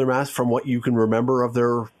 what's on their mask from what you can remember of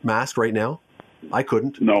their mask right now? I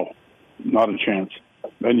couldn't. No, not a chance.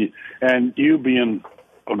 And you being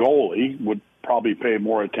a goalie would probably pay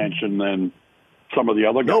more attention than some of the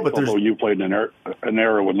other guys, although you played in an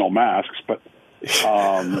era with no masks. But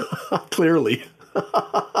clearly.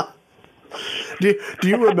 Do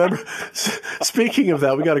you remember? Speaking of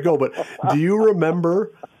that, we got to go. But do you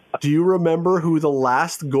remember who the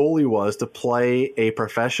last goalie was to play a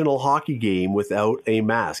professional hockey game without a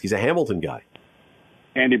mask? He's a Hamilton guy.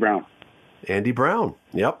 Andy Brown.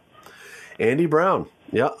 Yep. Andy Brown.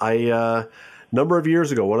 Yeah. Number of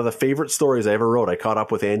years ago, one of the favorite stories I ever wrote, I caught up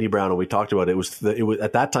with Andy Brown and we talked about it. It was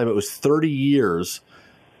at that time, it was 30 years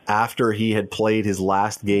after he had played his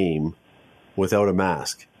last game without a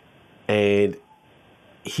mask. And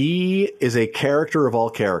he is a character of all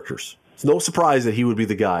characters. It's no surprise that he would be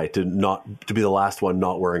the guy to be the last one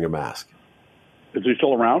not wearing a mask. Is he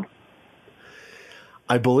still around?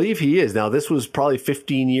 I believe he is. Now, this was probably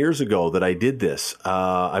 15 years ago that I did this.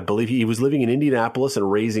 I believe he was living in Indianapolis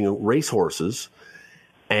and raising racehorses.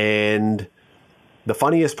 And the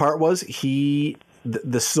funniest part was the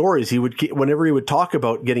stories whenever he would talk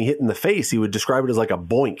about getting hit in the face, he would describe it as like a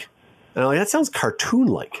boink. And I'm like, that sounds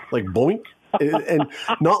cartoon-like boink. And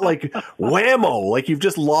not like whammo, like you've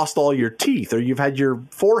just lost all your teeth or you've had your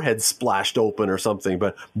forehead splashed open or something,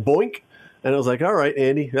 but boink. And I was like, all right,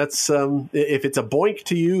 Andy, that's if it's a boink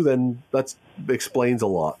to you, then that explains a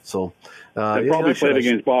lot. So they probably played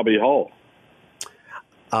against Bobby Hull.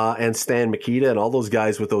 And Stan Mikita and all those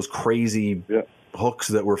guys with those crazy hooks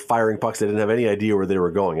that were firing pucks. They didn't have any idea where they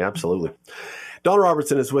were going. Absolutely. Don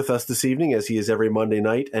Robertson is with us this evening, as he is every Monday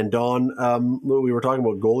night. And Don, we were talking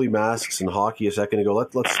about goalie masks and hockey a second ago.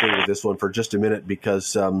 Let's stay with this one for just a minute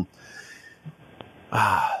because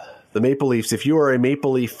the Maple Leafs, if you are a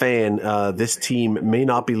Maple Leaf fan, this team may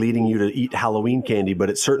not be leading you to eat Halloween candy, but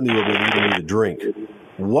it certainly will be leading you to drink.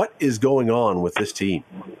 What is going on with this team?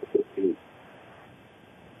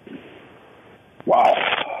 Wow.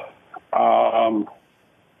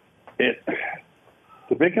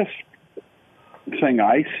 The biggest thing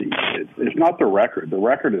I see is not the record. The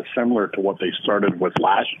record is similar to what they started with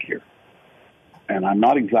last year. And I'm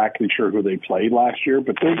not exactly sure who they played last year,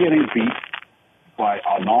 but they're getting beat by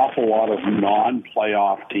an awful lot of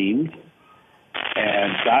non-playoff teams.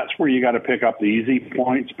 And that's where you got to pick up the easy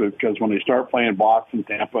points, because when they start playing Boston,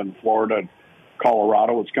 Tampa, and Florida, and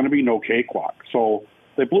Colorado, it's going to be no cakewalk. So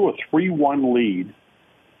they blew a 3-1 lead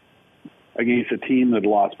against a team that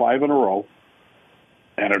lost 5 in a row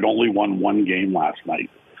and had only won one game last night.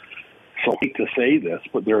 So I hate to say this,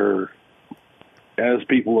 but they're, as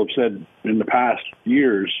people have said in the past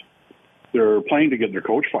years, they're playing to get their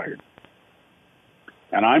coach fired.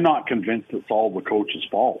 And I'm not convinced it's all the coach's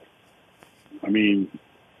fault. I mean,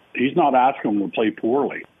 he's not asking them to play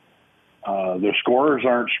poorly. Their scorers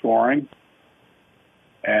aren't scoring.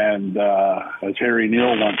 And as Harry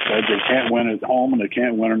Neal once said, they can't win at home and they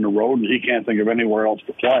can't win on the road, and he can't think of anywhere else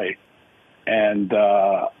to play. And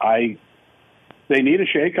they need a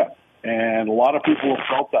shakeup. And a lot of people have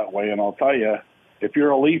felt that way. And I'll tell you, if you're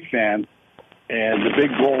a Leaf fan and the big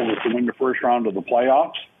goal is to win the first round of the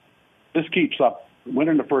playoffs, this keeps up.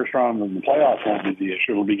 Winning the first round of the playoffs won't be the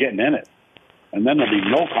issue. It'll be getting in it. And then there'll be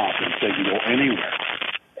no confidence they can go anywhere.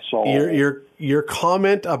 So your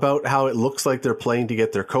comment about how it looks like they're playing to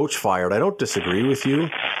get their coach fired, I don't disagree with you.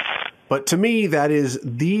 But to me, that is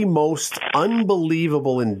the most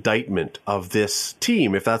unbelievable indictment of this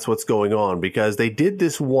team, if that's what's going on, because they did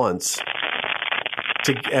this once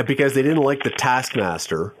because they didn't like the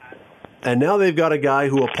taskmaster. And now they've got a guy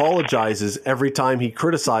who apologizes every time he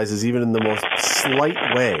criticizes, even in the most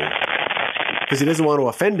slight way, because he doesn't want to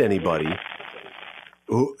offend anybody.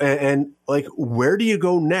 And like, where do you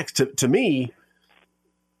go next? To me,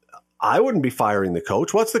 I wouldn't be firing the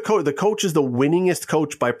coach. What's the coach? The coach is the winningest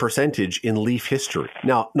coach by percentage in Leaf history.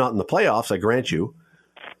 Now, not in the playoffs, I grant you.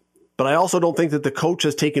 But I also don't think that the coach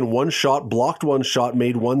has taken one shot, blocked one shot,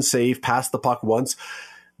 made one save, passed the puck once.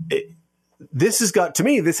 This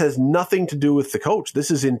has nothing to do with the coach. This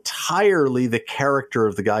is entirely the character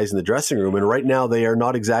of the guys in the dressing room. And right now they are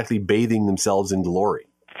not exactly bathing themselves in glory.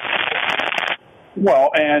 Well,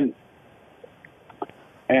 and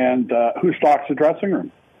who stocks the dressing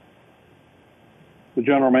room? The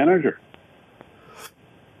general manager.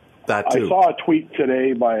 That too. I saw a tweet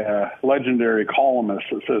today by a legendary columnist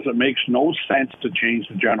that says it makes no sense to change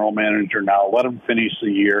the general manager now. Let him finish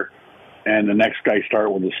the year and the next guy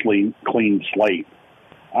start with a clean slate.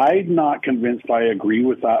 I'm not convinced I agree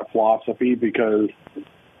with that philosophy because,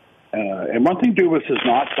 and one thing Dubas has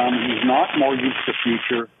not done, he's not mortgaged the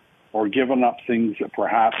future or given up things that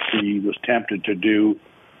perhaps he was tempted to do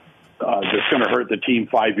that's going to hurt the team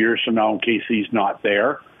 5 years from now in case he's not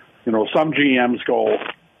there. You know, some GMs go,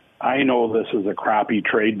 I know this is a crappy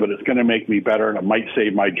trade, but it's going to make me better and it might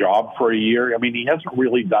save my job for a year. I mean, he hasn't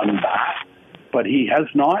really done that, but he has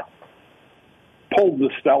not pulled the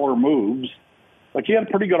stellar moves. Like, he had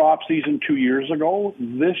a pretty good offseason 2 years ago.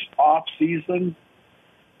 This offseason,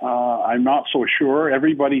 I'm not so sure.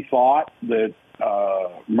 Everybody thought that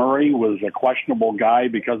Murray was a questionable guy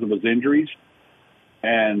because of his injuries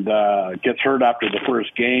and gets hurt after the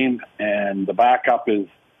first game, and the backup is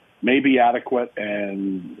maybe adequate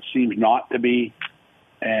and seems not to be,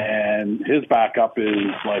 and his backup is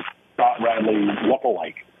like Scott Radley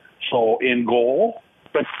lookalike. So in goal,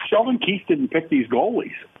 but Sheldon Keefe didn't pick these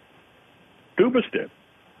goalies. Dubas did.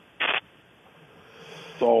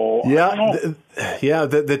 So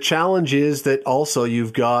the challenge is that also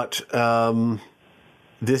you've got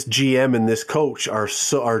this GM and this coach are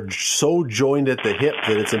so joined at the hip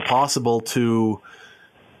that it's impossible to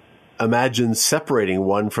imagine separating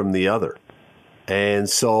one from the other. And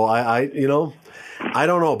so I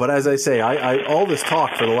don't know. But as I say, I all this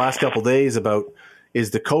talk for the last couple of days about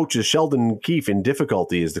is Sheldon Keefe in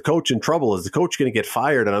difficulty? Is the coach in trouble? Is the coach going to get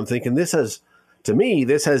fired? And I'm thinking this has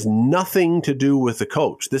nothing to do with the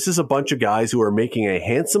coach. This is a bunch of guys who are making a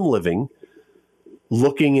handsome living,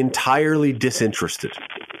 looking entirely disinterested.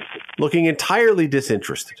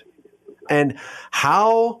 And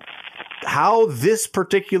how this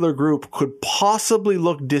particular group could possibly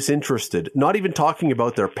look disinterested, not even talking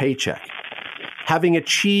about their paycheck, having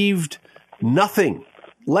achieved nothing,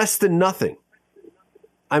 less than nothing.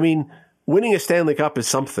 I mean, winning a Stanley Cup is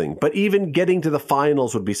something, but even getting to the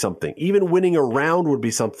finals would be something. Even winning a round would be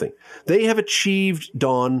something. They have achieved,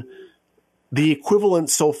 Don, the equivalent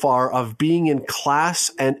so far of being in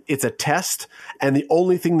class and it's a test, and the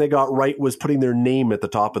only thing they got right was putting their name at the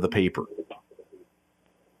top of the paper.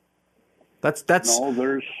 That's no,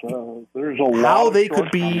 there's a lot how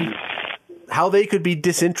they could be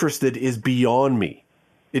disinterested is beyond me.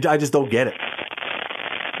 I just don't get it.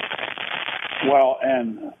 Well,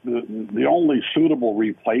 and the only suitable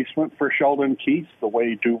replacement for Sheldon Keefe, the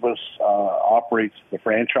way Dubas operates the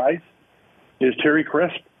franchise, is Terry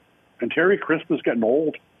Crisp. And Terry Crisp is getting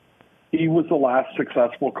old. He was the last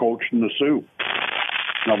successful coach in the Sioux.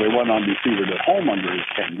 Now, they went undefeated at home under his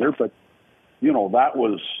tenure, but, that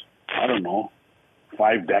was,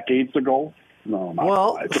 5 decades ago. No,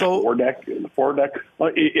 not 5, 4 decades.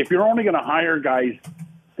 If you're only going to hire guys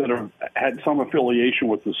that have had some affiliation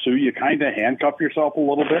with the Sioux, you kind of handcuff yourself a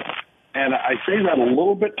little bit. And I say that a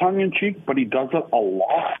little bit tongue-in-cheek, but he does it a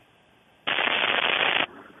lot.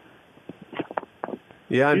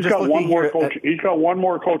 Yeah, he's got one more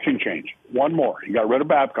coaching change. One more. He got rid of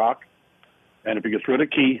Babcock, and if he gets rid of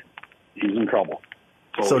Keith, he's in trouble.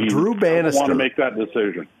 So Drew Bannister want to make that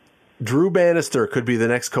decision. Drew Bannister could be the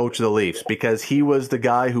next coach of the Leafs because he was the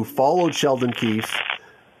guy who followed Sheldon Keefe,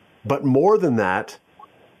 but more than that,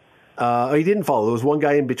 he didn't follow. There was one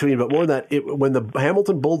guy in between, but more than that, when the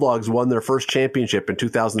Hamilton Bulldogs won their first championship in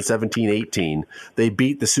 2017-18, they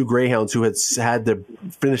beat the Sioux Greyhounds, who had to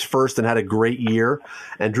finish first and had a great year.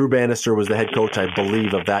 And Drew Bannister was the head coach, I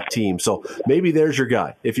believe, of that team. So maybe there's your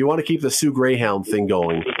guy. If you want to keep the Sioux Greyhound thing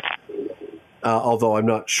going, although I'm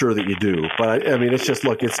not sure that you do. But I mean, it's just,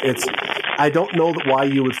 look, it's. I don't know why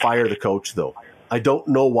you would fire the coach, though. I don't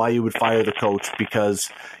know why you would fire the coach, because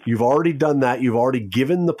you've already done that. You've already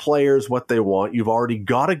given the players what they want. You've already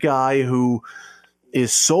got a guy who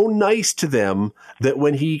is so nice to them that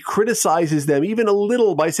when he criticizes them even a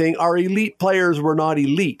little by saying our elite players were not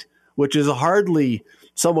elite, which is hardly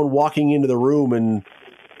someone walking into the room and,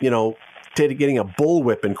 getting a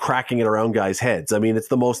bullwhip and cracking it around guys' heads. I mean, it's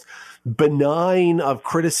the most benign of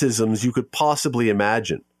criticisms you could possibly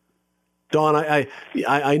imagine. Don,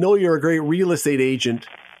 I know you're a great real estate agent,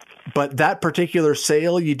 but that particular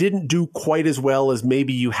sale, you didn't do quite as well as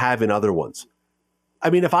maybe you have in other ones. I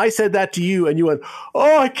mean, if I said that to you and you went,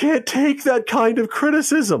 oh, I can't take that kind of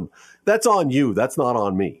criticism, that's on you. That's not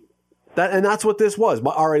on me. And that's what this was.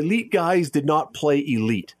 Our elite guys did not play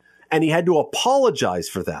elite, and he had to apologize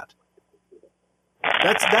for that.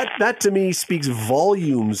 That to me speaks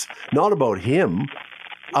volumes, not about him,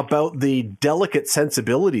 about the delicate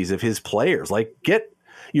sensibilities of his players. Like,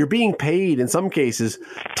 you're being paid in some cases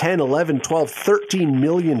 $10, $11, $12, $13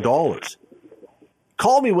 million.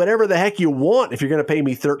 Call me whatever the heck you want if you're going to pay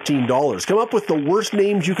me $13. Come up with the worst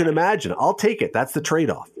names you can imagine. I'll take it. That's the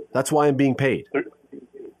trade-off. That's why I'm being paid.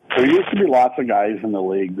 There used to be lots of guys in the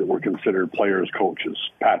league that were considered players coaches.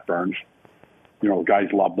 Pat Burns, guys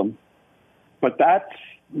loved them. But that's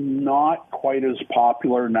not quite as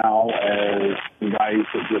popular now as guys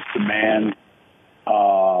that just demand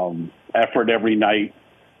effort every night.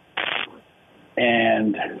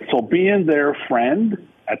 And so being their friend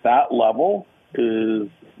at that level is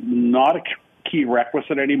not a key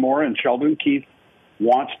requisite anymore. And Sheldon Keefe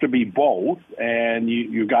wants to be both, and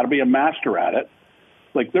you got to be a master at it.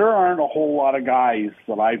 Like, there aren't a whole lot of guys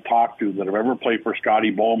that I've talked to that have ever played for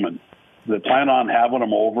Scotty Bowman that plan on having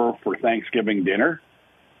him over for Thanksgiving dinner,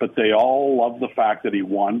 but they all love the fact that he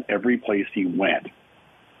won every place he went.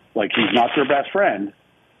 Like, he's not their best friend,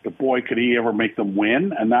 but boy, could he ever make them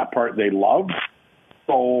win, and that part they love.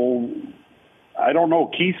 So, I don't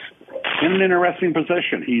know. Keith's in an interesting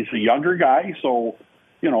position. He's a younger guy, so,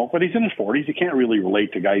 but he's in his 40s. You can't really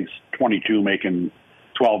relate to guys 22 making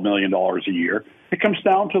 $12 million a year. It comes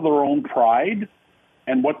down to their own pride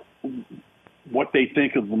and what they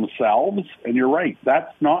think of themselves. And you're right,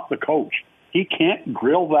 that's not the coach. He can't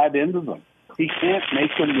grill that into them. He can't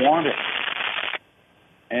make them want it.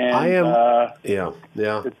 And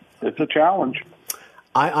it's a challenge.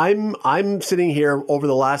 I'm sitting here over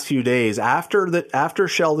the last few days after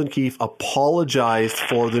Sheldon Keefe apologized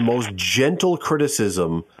for the most gentle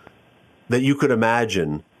criticism that you could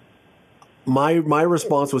imagine. My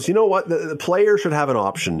response was, you know what? The player should have an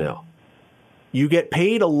option now. You get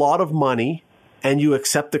paid a lot of money and you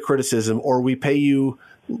accept the criticism, or we pay you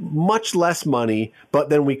much less money, but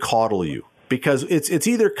then we coddle you. Because it's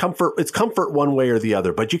either comfort one way or the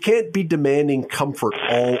other, but you can't be demanding comfort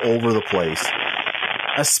all over the place,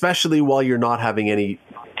 especially while you're not having any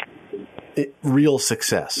real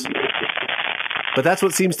success. But that's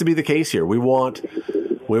what seems to be the case here. We want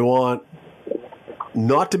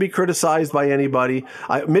not to be criticized by anybody.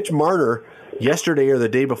 Mitch Marner yesterday or the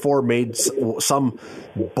day before made some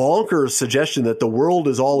bonkers suggestion that the world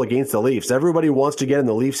is all against the Leafs. Everybody wants to get in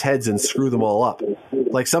the Leafs' heads and screw them all up.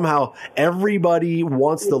 Like somehow everybody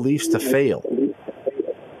wants the Leafs to fail.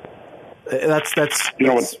 That's you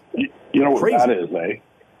know what crazy. That is, eh?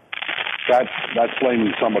 That's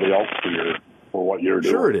blaming somebody else for what you're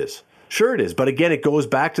doing. Sure it is. But again, it goes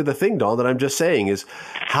back to the thing, Don, that I'm just saying is,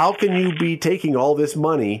 how can you be taking all this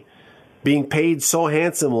money, being paid so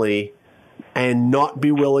handsomely, and not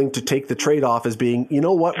be willing to take the trade-off as being, you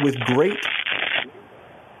know what, with great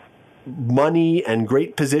money and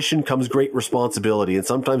great position comes great responsibility, and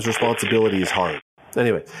sometimes responsibility is hard.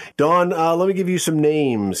 Anyway, Don, let me give you some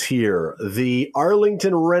names here. The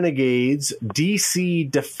Arlington Renegades,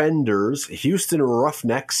 DC Defenders, Houston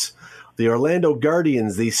Roughnecks, the Orlando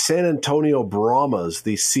Guardians, the San Antonio Brahmas,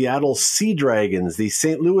 the Seattle Sea Dragons, the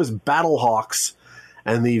St. Louis Battlehawks,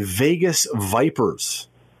 and the Vegas Vipers.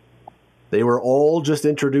 They were all just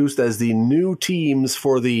introduced as the new teams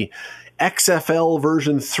for the XFL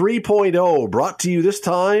version 3.0, brought to you this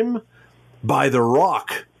time by The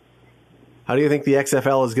Rock. How do you think the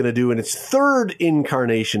XFL is going to do in its third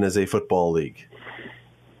incarnation as a football league?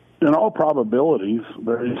 In all probabilities,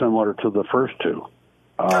 very similar to the first two.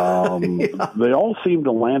 They all seem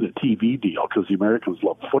to land a TV deal because the Americans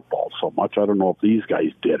love football so much. I don't know if these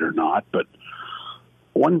guys did or not, but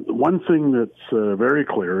one thing that's very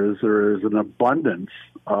clear is there is an abundance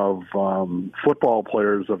of football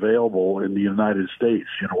players available in the United States,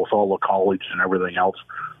 with all the college and everything else.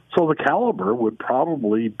 So the caliber would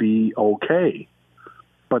probably be okay.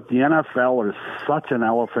 But the NFL is such an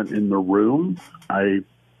elephant in the room.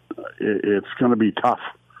 It's going to be tough.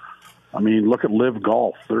 I mean, look at Live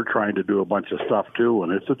Golf. They're trying to do a bunch of stuff too,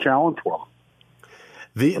 and it's a challenge for them.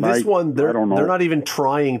 They're not even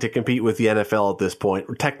trying to compete with the NFL at this point,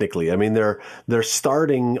 technically. I mean, they're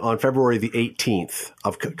starting on February the 18th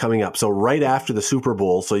of coming up, so right after the Super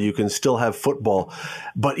Bowl, so you can still have football.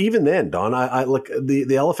 But even then, Don, I look,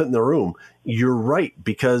 the elephant in the room, you're right,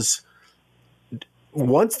 because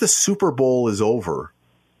once the Super Bowl is over,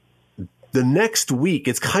 the next week,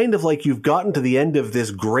 it's kind of like you've gotten to the end of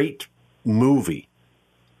this great movie.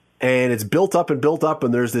 And it's built up,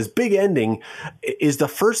 and there's this big ending. Is the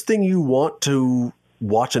first thing you want to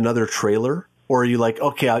watch another trailer? Or are you like,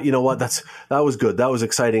 okay, you know what? That was good. That was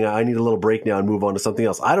exciting. I need a little break now and move on to something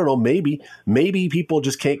else. I don't know. Maybe people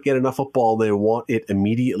just can't get enough football. They want it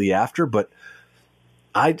immediately after. But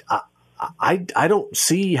I don't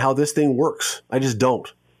see how this thing works. I just don't.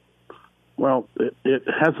 Well, it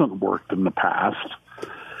hasn't worked in the past.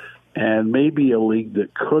 And maybe a league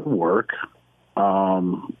that could work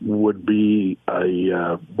would be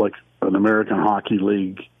like an American Hockey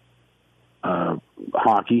League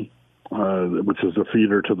hockey, which is a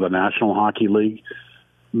feeder to the National Hockey League.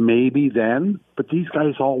 Maybe then, but these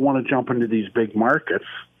guys all want to jump into these big markets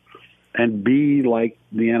and be like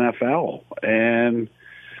the NFL. And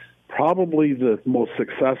probably the most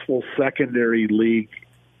successful secondary league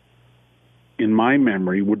in my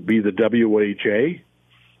memory would be the WHA,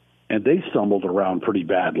 and they stumbled around pretty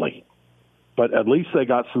badly. But at least they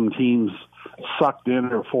got some teams sucked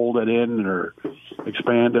in or folded in or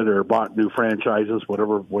expanded or bought new franchises,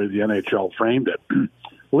 whatever way the NHL framed it.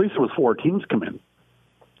 At least it was 4 teams come in.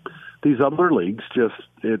 These other leagues,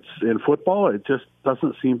 it's in football, it just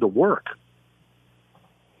doesn't seem to work.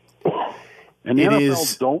 And the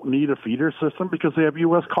NFL don't need a feeder system because they have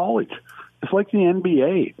U.S. college. It's like the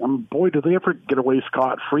NBA. Boy, do they ever get away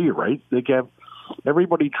scot-free, right? They have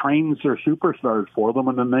everybody trains their superstars for them,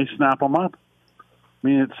 and then they snap them up. I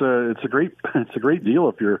mean, it's a great deal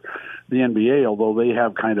if you're the NBA. Although they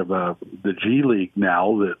have kind of the G League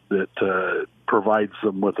now that provides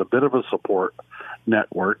them with a bit of a support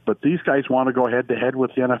network. But these guys want to go head to head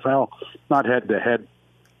with the NFL, not head to head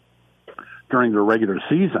during the regular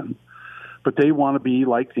season, but they want to be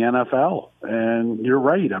like the NFL. And you're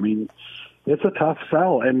right. I mean, it's a tough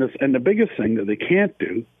sell, and the biggest thing that they can't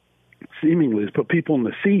do, seemingly, is put people in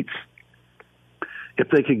the seats. If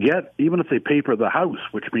they could get, even if they paper the house,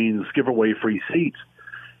 which means give away free seats,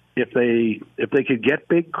 if they could get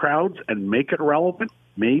big crowds and make it relevant,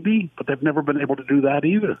 maybe, but they've never been able to do that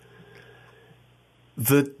either.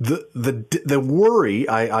 The worry,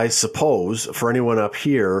 I suppose, for anyone up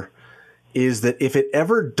here is that if it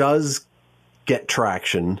ever does get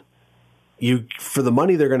traction, for the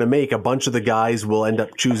money they're going to make, a bunch of the guys will end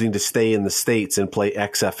up choosing to stay in the States and play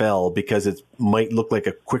XFL because it might look like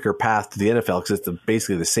a quicker path to the NFL because it's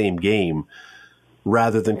basically the same game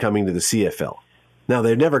rather than coming to the CFL. Now,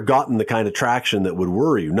 they've never gotten the kind of traction that would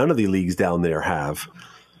worry you. None of the leagues down there have.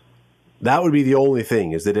 That would be the only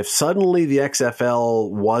thing, is that if suddenly the XFL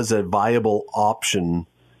was a viable option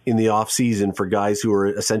in the offseason for guys who are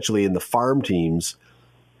essentially in the farm teams,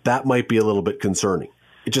 that might be a little bit concerning.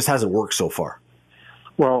 It just hasn't worked so far.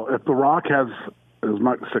 Well, if The Rock has as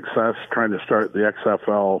much success trying to start the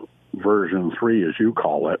XFL version 3, as you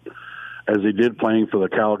call it, as he did playing for the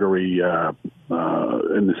Calgary in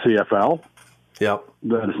the CFL, yep,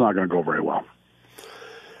 then it's not going to go very well.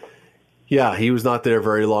 Yeah, he was not there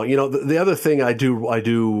very long. You know, the other thing I do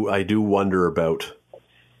wonder about,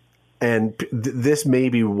 and this may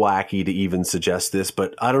be wacky to even suggest this,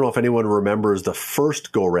 but I don't know if anyone remembers the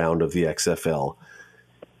first go-round of the XFL.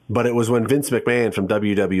 But it was when Vince McMahon from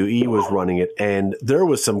WWE was running it, and there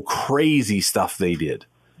was some crazy stuff they did.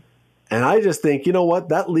 And I just think, you know what,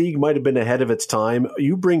 that league might have been ahead of its time.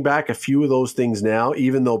 You bring back a few of those things now,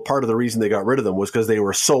 even though part of the reason they got rid of them was because they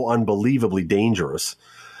were so unbelievably dangerous.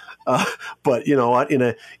 But you know what, in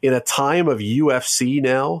a time of UFC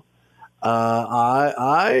now,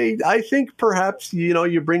 I think perhaps, you know,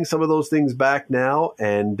 you bring some of those things back now,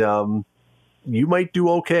 and you might do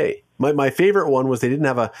okay. My favorite one was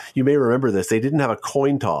you may remember this, they didn't have a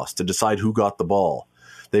coin toss to decide who got the ball.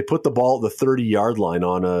 They put the ball at the 30-yard line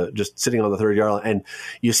just sitting on the 30-yard line, and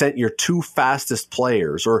you sent your 2 fastest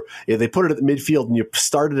players, or they put it at the midfield and you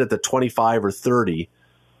started at the 25 or 30,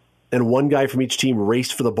 and one guy from each team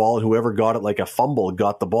raced for the ball, and whoever got it like a fumble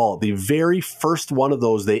got the ball. The very first one of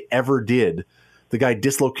those they ever did, the guy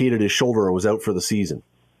dislocated his shoulder and was out for the season.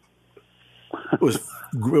 It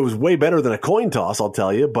was way better than a coin toss, I'll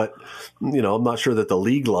tell you, but you know, I'm not sure that the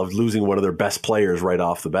league loved losing one of their best players right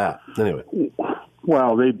off the bat. Anyway.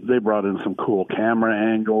 Well, they brought in some cool camera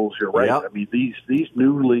angles. You're right. Yep. I mean, these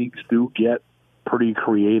new leagues do get pretty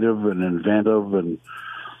creative and inventive and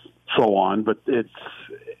so on, but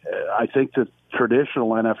I think the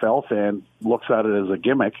traditional NFL fan looks at it as a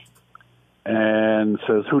gimmick and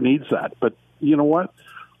says, who needs that? But you know what?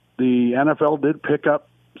 The NFL did pick up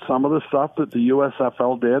some of the stuff that the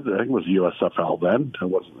USFL did. I think it was USFL then. It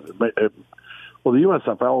wasn't. Well, the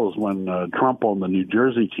USFL was when Trump owned the New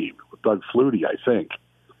Jersey team with Doug Flutie, I think.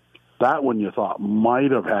 That one you thought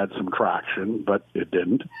might have had some traction, but it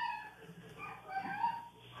didn't.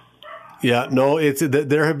 Yeah, no,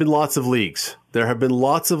 there have been lots of leagues. There have been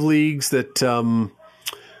lots of leagues that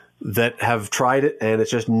have tried it, and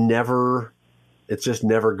it's just never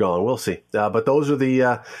gone. We'll see. But those are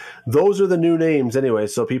the new names anyway,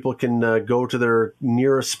 so people can go to their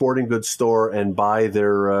nearest sporting goods store and buy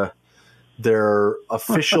their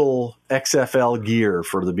official XFL gear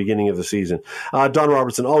for the beginning of the season. Don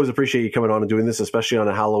Robertson, always appreciate you coming on and doing this, especially on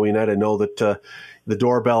a Halloween night. I know that the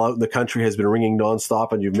doorbell out in the country has been ringing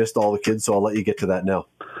nonstop, and you've missed all the kids, so I'll let you get to that now.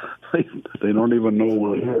 They don't even know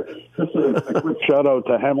we're here. Just a quick shout out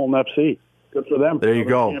to Hamilton FC. Good for them. There you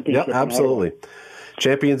go. Yeah, absolutely.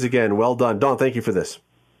 Champions again. Well done. Don, thank you for this.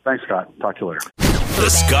 Thanks, Scott. Talk to you later. The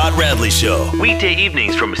Scott Radley Show. Weekday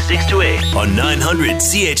evenings from 6 to 8 on 900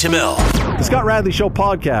 CHML. The Scott Radley Show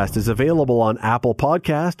podcast is available on Apple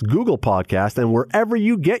Podcast, Google Podcast, and wherever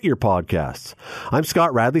you get your podcasts. I'm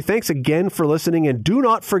Scott Radley. Thanks again for listening, and do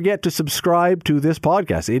not forget to subscribe to this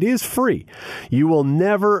podcast. It is free. You will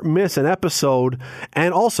never miss an episode,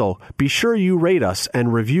 and also be sure you rate us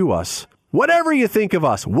and review us. Whatever you think of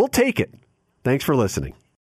us, we'll take it. Thanks for listening.